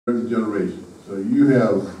generation. So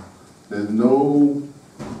there's no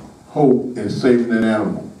hope in saving an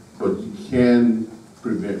animal, but you can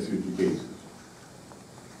prevent future cases.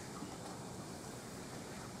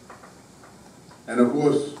 And of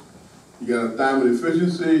course, you got a thiamine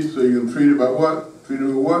deficiency, so you can treat it by what? Treat it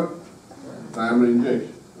with what? Thiamine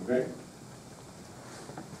injection, okay?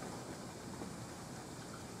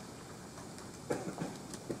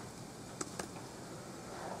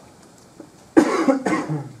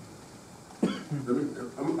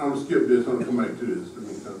 I'm going to skip this, I'm going to come back to this. Let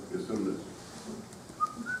me get some of this.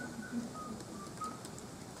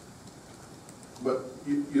 But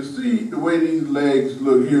you see the way these legs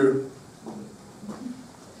look here?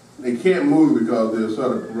 They can't move because there's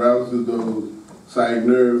sort of paralysis of those sciatic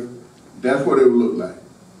nerves. That's what it would look like.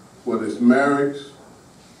 Whether it's Marek's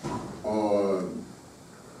or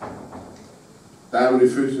thiamine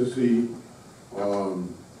deficiency or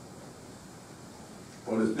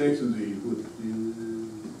this next disease, which is,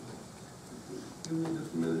 give me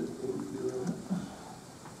just a minute.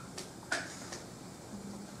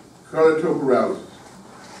 Curly toe paralysis.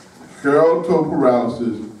 Curly toe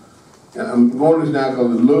paralysis, and I'm going this now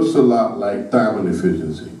because it looks a lot like thiamine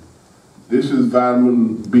deficiency. This is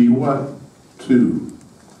vitamin B1, 2.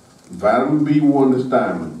 Vitamin B1 is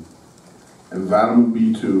thiamine, and vitamin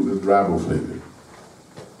B2 is riboflavin.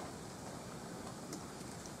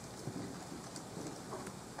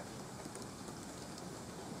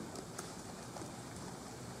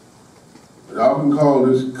 I often call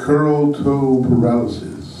this curl toe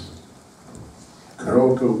paralysis.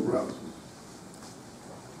 Curl toe paralysis.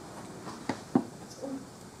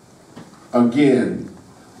 Again,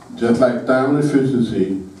 just like thiamine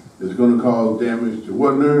deficiency, it's going to cause damage to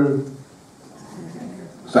what nerve?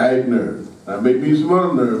 Sciatic nerve. Now, it may be some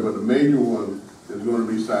other nerve, but the major one is going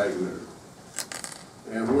to be sciatic nerve.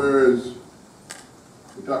 And whereas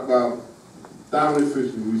we talk about thiamine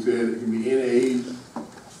deficiency, we said it can be any age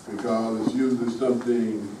because it's usually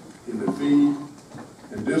something in the feed.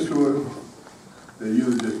 And this one, they're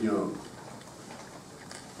usually just young.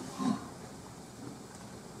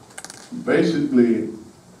 Basically,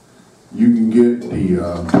 you can get the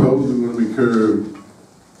toes are going to be curved,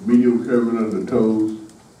 medial curving under the toes,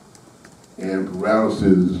 and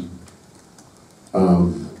paralysis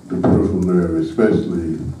of the peripheral nerve,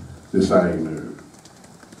 especially the sciatic nerve.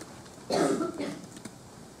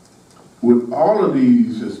 With all of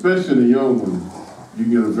these, especially the young ones, you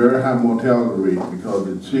get a very high mortality rate because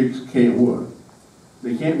the chicks can't what?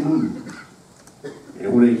 They can't move.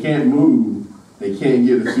 And when they can't move, they can't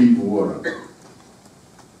get the feed and water.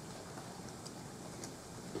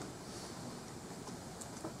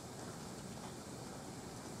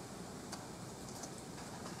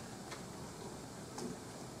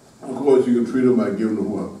 Of course, you can treat them by giving them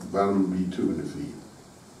what? Vitamin B2 in the feed.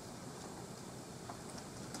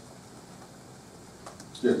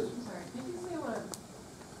 Yes? Sorry, did you say what a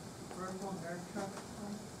peripheral nerve truck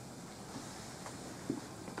was?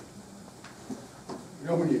 You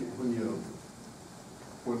know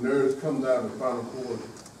when nerves comes out of the spinal cord,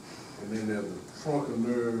 and then there's a trunk of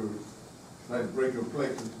nerves, like brachial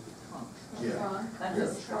plexus. Yeah. That's Yeah.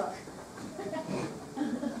 a truck.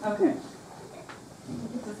 Okay.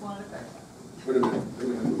 Just wanted to clarify. Wait a minute,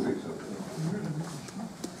 let me fix something.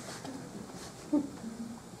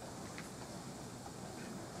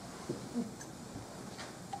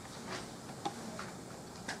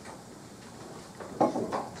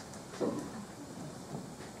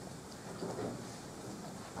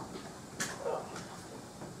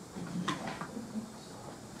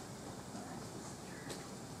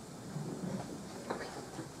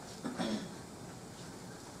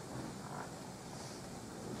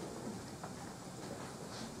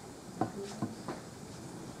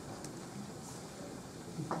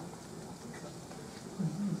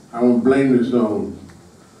 I won't blame this on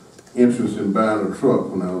interest in buying a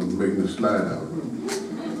truck when I was making the slide out.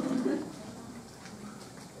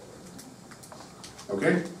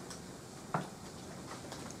 Okay?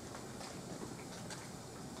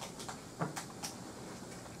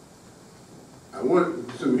 I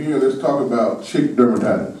want some here, let's talk about chick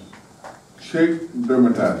dermatitis. Chick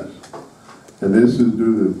dermatitis. And this is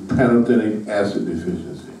due to pantothenic acid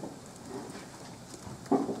deficiency.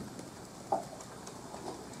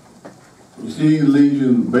 You see, these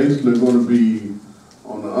lesions basically going to be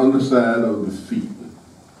on the underside of the feet.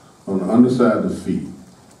 On the underside of the feet.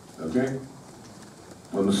 Okay?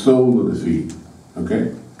 On the sole of the feet.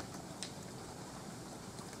 Okay?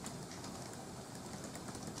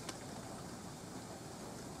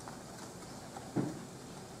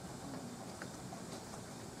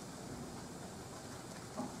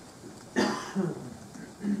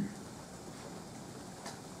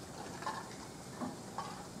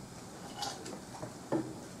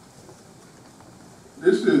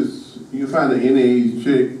 find an NAH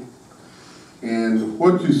chick, and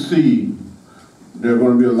what you see, there are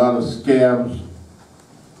going to be a lot of scabs,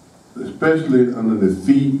 especially under the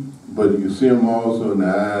feet, but you can see them also in the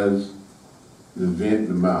eyes, the vent,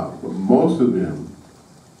 the mouth. But most of them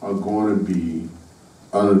are going to be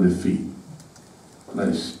under the feet,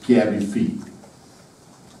 like scabby feet.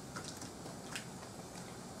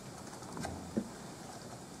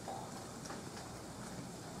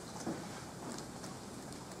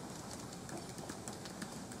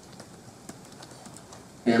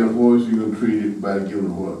 And of course, you can treat it by giving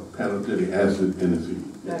them what? Palatinic acid in the feed.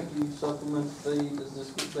 After you supplement the feed, does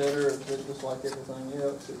this get better, or is it just like everything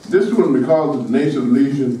else? This one, because of the nature of the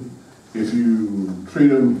lesion, if you treat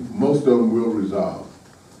them, most of them will resolve.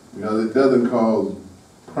 Because it doesn't cause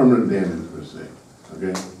permanent damage per se,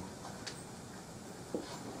 okay?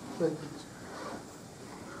 Why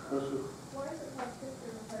is it like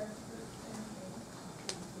tissue repair?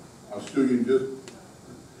 I'll show you just,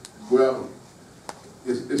 well,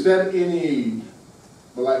 it's at any age,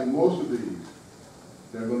 but like most of these,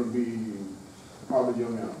 they're going to be probably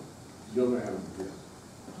younger animals, yes.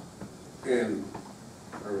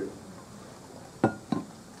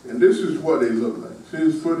 And this is what they look like. See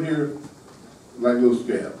his foot here? Like little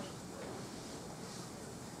scabs.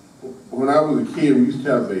 When I was a kid, we used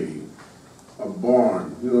to have a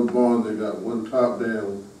barn. You know, barns that got one top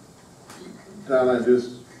down like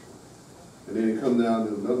this, and then it come down,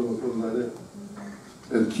 and another one comes like that.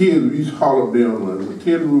 As kids, we used to haul up there on a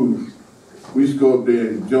tin roof. We used to go up there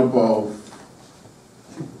and jump off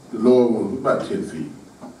the lower one, about 10 feet.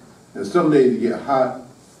 And some days you get hot,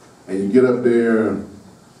 and you get up there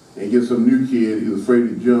and get some new kid, he's afraid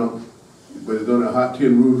to jump, but it's on a hot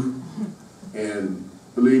tin roof, and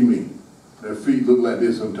believe me, their feet look like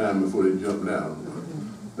this sometime before they jump down.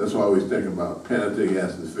 That's why I always think about palatinic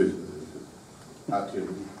acid deficiency. Hot tin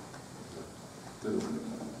roof.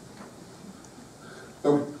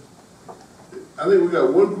 Okay. I think we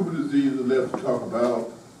got one group of diseases left to talk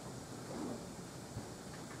about.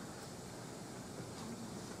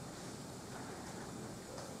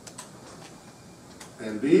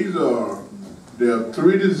 And there are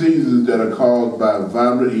 3 diseases that are caused by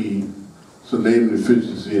vitamin E, selenium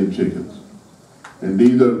deficiency in chickens. And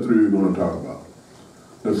these are the 3 we're going to talk about.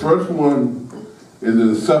 The first one is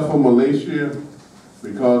encephalomalacia,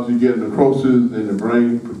 because you get necrosis in the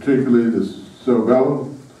brain, particularly the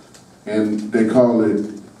cerebellum, and they call it,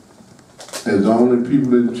 as the only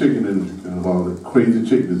people in the chicken industry can call it, crazy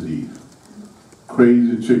chick disease.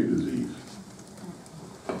 Crazy chick disease.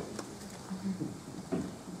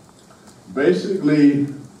 Basically,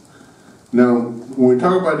 now, when we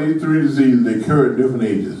talk about these 3 diseases, they occur at different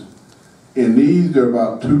ages. In these, they're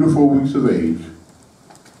about 2 to 4 weeks of age,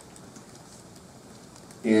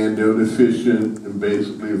 and they're deficient in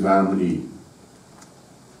basically vitamin E.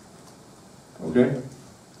 Okay?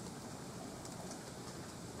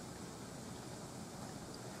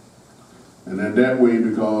 And then that way,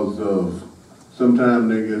 because of sometimes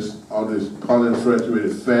they get all this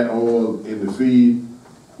polyunsaturated fat oil in the feed,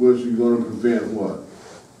 which you're going to prevent what?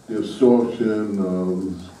 The absorption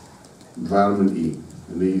of vitamin E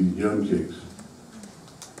in these young chicks.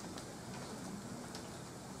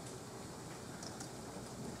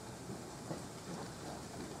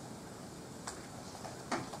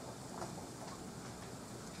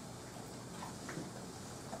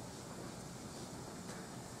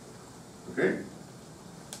 Okay?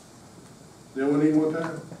 Then we need more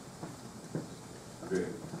time? Okay.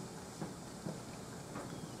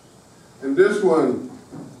 In this one,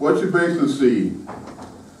 what you basically see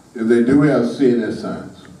is they do have CNS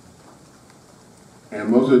signs. And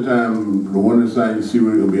most of the time, the one sign you see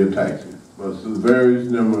where it's going to be ataxia. But it's a various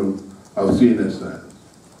number of CNS signs.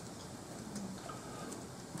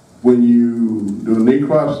 When you do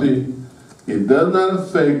necropsy, it does not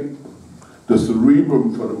affect the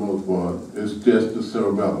cerebrum for the most part. It's just the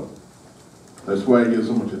cerebellum. That's why you get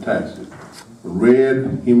so much ataxia.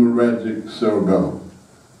 Red hemorrhagic cerebellum.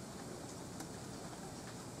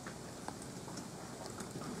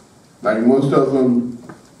 Like most of them,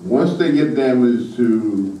 once they get damage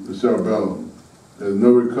to the cerebellum, there's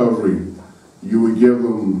no recovery. You would give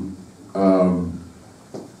them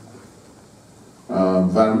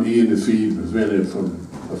vitamin E in the feed to prevent it from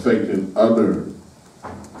affecting other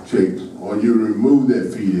chicks, or you remove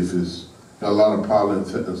that feed if it's got a lot of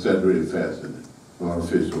polyunsaturated fats in it, a lot of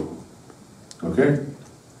fish oil. Okay?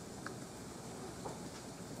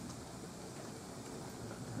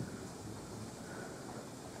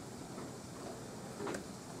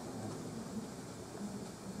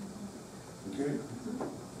 Okay.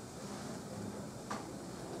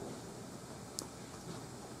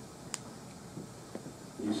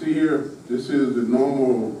 see here, this is the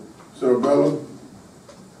normal cerebellum,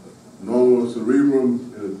 normal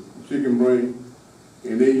cerebrum in a chicken brain.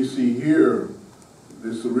 And then you see here,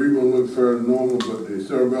 the cerebrum looks fairly normal, but the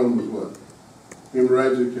cerebellum is what?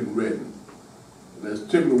 Hemorrhagic and reddened. And that's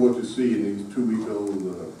typically what you see in these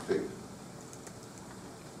 2-week-old ticks.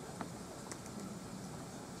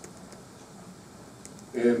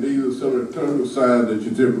 And these are some of the clinical signs that you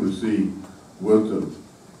typically see with them.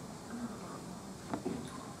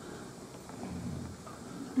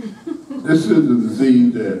 This is a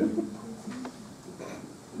disease that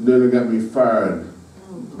nearly got me fired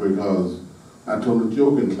because I told a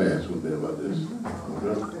joke in class one day about this.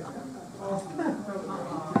 Okay?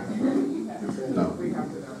 No.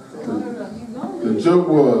 The joke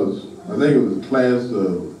was, I think it was a class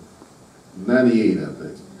of 98, I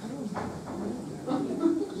think.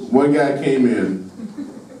 One guy came in,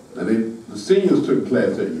 and the seniors took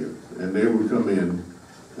class that year, and they would come in,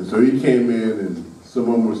 and so he came in, and some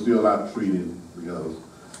of them were still out treating because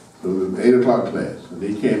it was an 8 o'clock class, and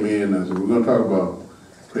they came in, and I said, we're going to talk about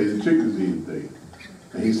crazy chick disease today.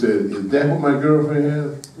 And he said, is that what my girlfriend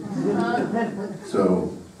has?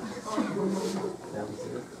 So,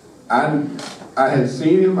 I had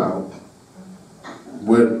seen him out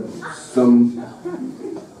with some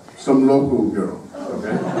local girl,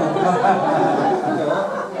 okay?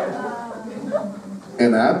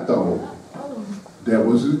 And I thought that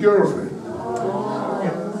was his girlfriend.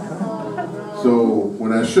 So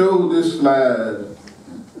when I showed this slide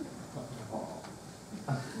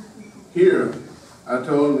here, I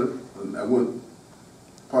told him, I went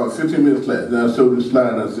probably 15 minutes class, and I showed this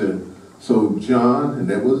slide and I said, so John, and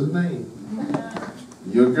that was his name,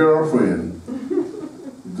 your girlfriend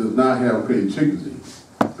does not have crazy chick disease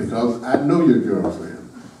because I know your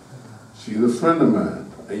girlfriend. She's a friend of mine.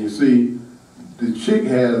 And you see, the chick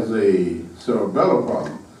has a cerebellar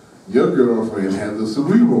problem. Your girlfriend has a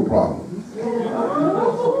cerebral problem.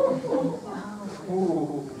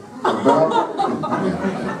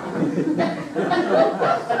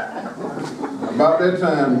 About that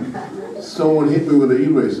time, someone hit me with an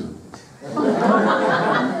eraser.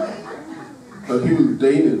 But he was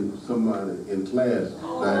dating somebody in class that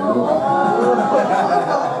I know.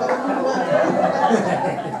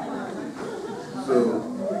 So,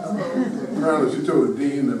 apparently she told the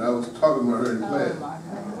dean that I was talking about her in class.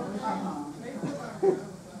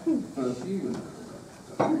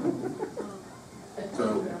 So,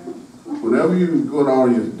 whenever you go to the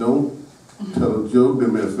audience, don't tell a joke that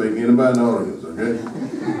may affect anybody in the audience, okay?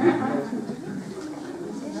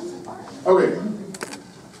 Okay.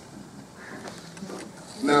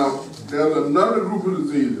 Now, there's another group of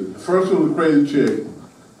diseases. The first one is crazy chick.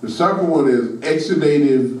 The second one is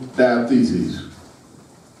exudative diatheses.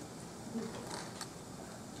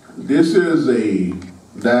 This is a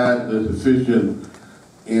diet that's deficient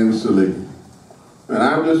in selenium. And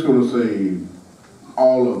I'm just going to say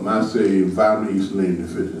all of them. I say vitamin E selenium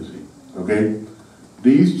deficiency. Okay?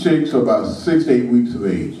 These chicks are about 6 to 8 weeks of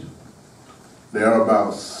age. They are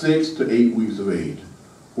about 6 to 8 weeks of age.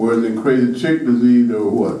 Whereas in crazy chick disease, they were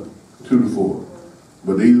what? 2 to 4.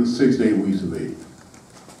 But these are 6 to 8 weeks of age.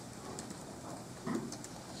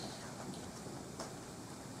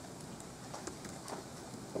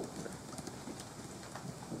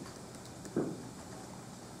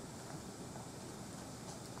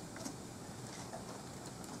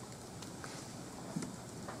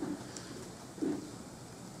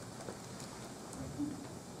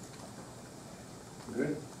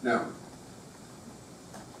 Okay? Now,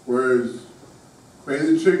 whereas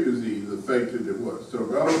crazy chick disease affected the what?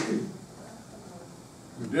 Cerebellum.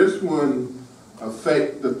 This one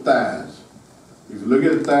affects the thighs. If you look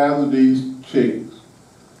at the thighs of these chicks,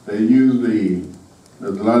 they usually,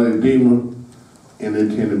 there's a lot of edema, and they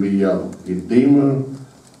tend to be yellow. Edema,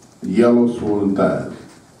 yellow, swollen thighs.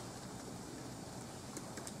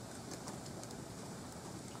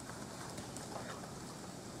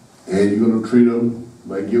 And you're going to treat them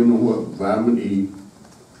by giving them what? Vitamin E,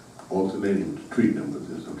 alternating to treat them with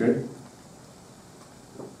this, okay?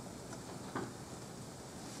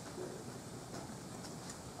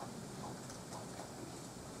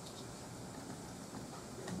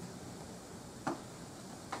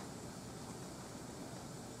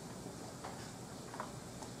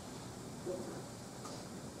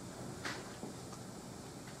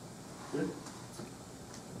 Good.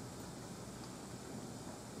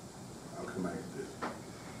 I'll come back to this,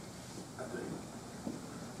 I think.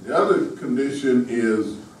 The other condition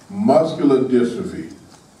is muscular dystrophy.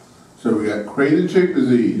 So we got crazy chick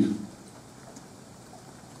disease,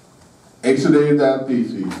 exudative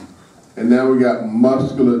diatheses, and now we got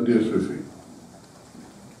muscular dystrophy.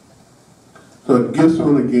 So it gets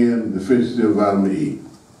on again, deficiency of vitamin E.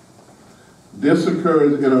 This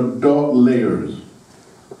occurs in adult layers.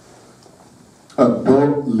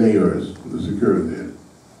 Adult layers, this occurs in.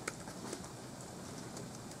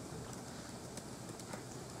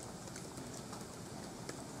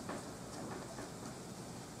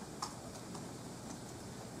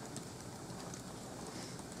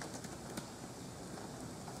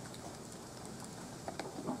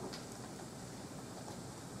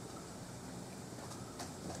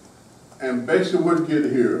 And basically what you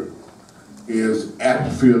get here is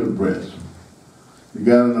atrophy of the breast. You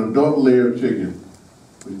got an adult layer of chicken,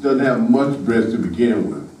 which doesn't have much breast to begin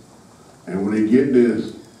with. And when they get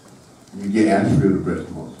this, you get atrophy of the breast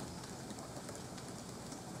muscle.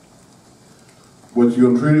 What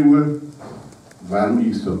you're gonna treat it with? Vitamin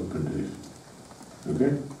E supplementation.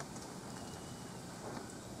 Okay?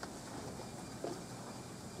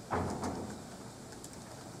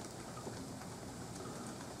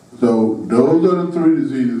 So those are the three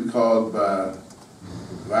diseases caused by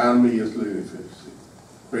vitamin E insulin deficiency.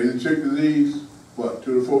 Crazy chick disease, what,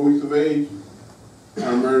 2 to 4 weeks of age?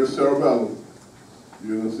 Primary cerebellum,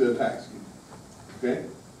 you're gonna see ataxia. Okay?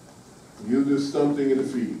 Usually something in the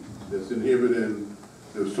feed that's inhibiting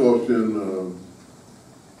the absorption of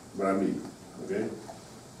vitamin E. Okay?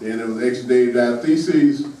 Then there was exudative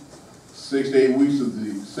diatheses, 6 to 8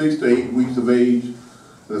 weeks of age.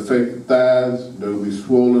 The affected thighs, they'll be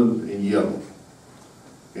swollen and yellow.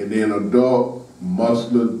 And then adult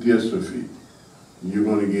muscular dystrophy, you're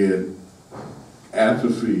going to get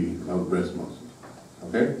atrophy of breast muscles.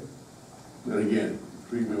 Okay? And again,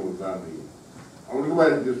 treatment with vitamin E. I want to go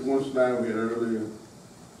back to just one slide we had earlier.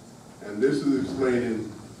 And this is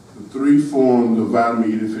explaining the 3 forms of vitamin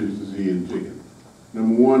E deficiency in chicken.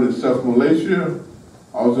 Number 1 is self-malacia,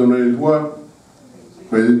 also known as what?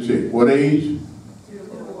 Crazy chick. What age?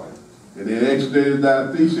 And then exudative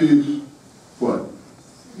diatheses, what?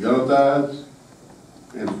 Yellow thighs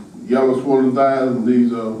and yellow swollen thighs, and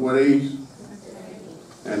these are what age?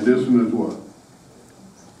 And this one is what?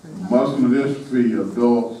 Muscular dystrophy of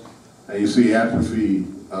adults, and you see atrophy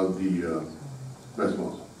of the breast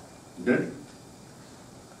muscle. Okay?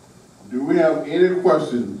 Do we have any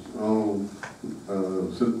questions on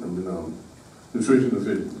nutrition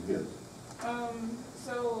deficiency? Yes.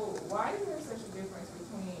 So why is there such a difference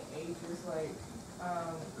between ages? Like,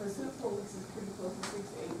 because 2 to 4 weeks is pretty close to 6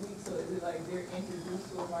 to 8 weeks. So is it like they're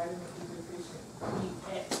introduced to a vitamin E deficiency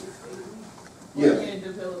at 6 to 8 weeks? Yes. Or can it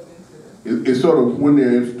develop into? It's sort of when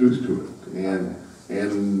they're introduced to it,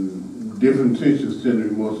 and different tissues tend to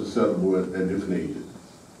be more susceptible at different ages.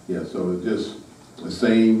 Yeah. So it's just the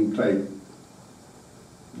same type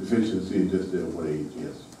deficiency, just at what age?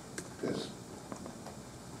 Yes. Yes.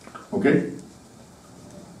 Okay.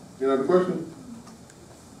 Any other question?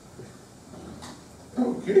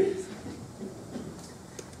 Okay.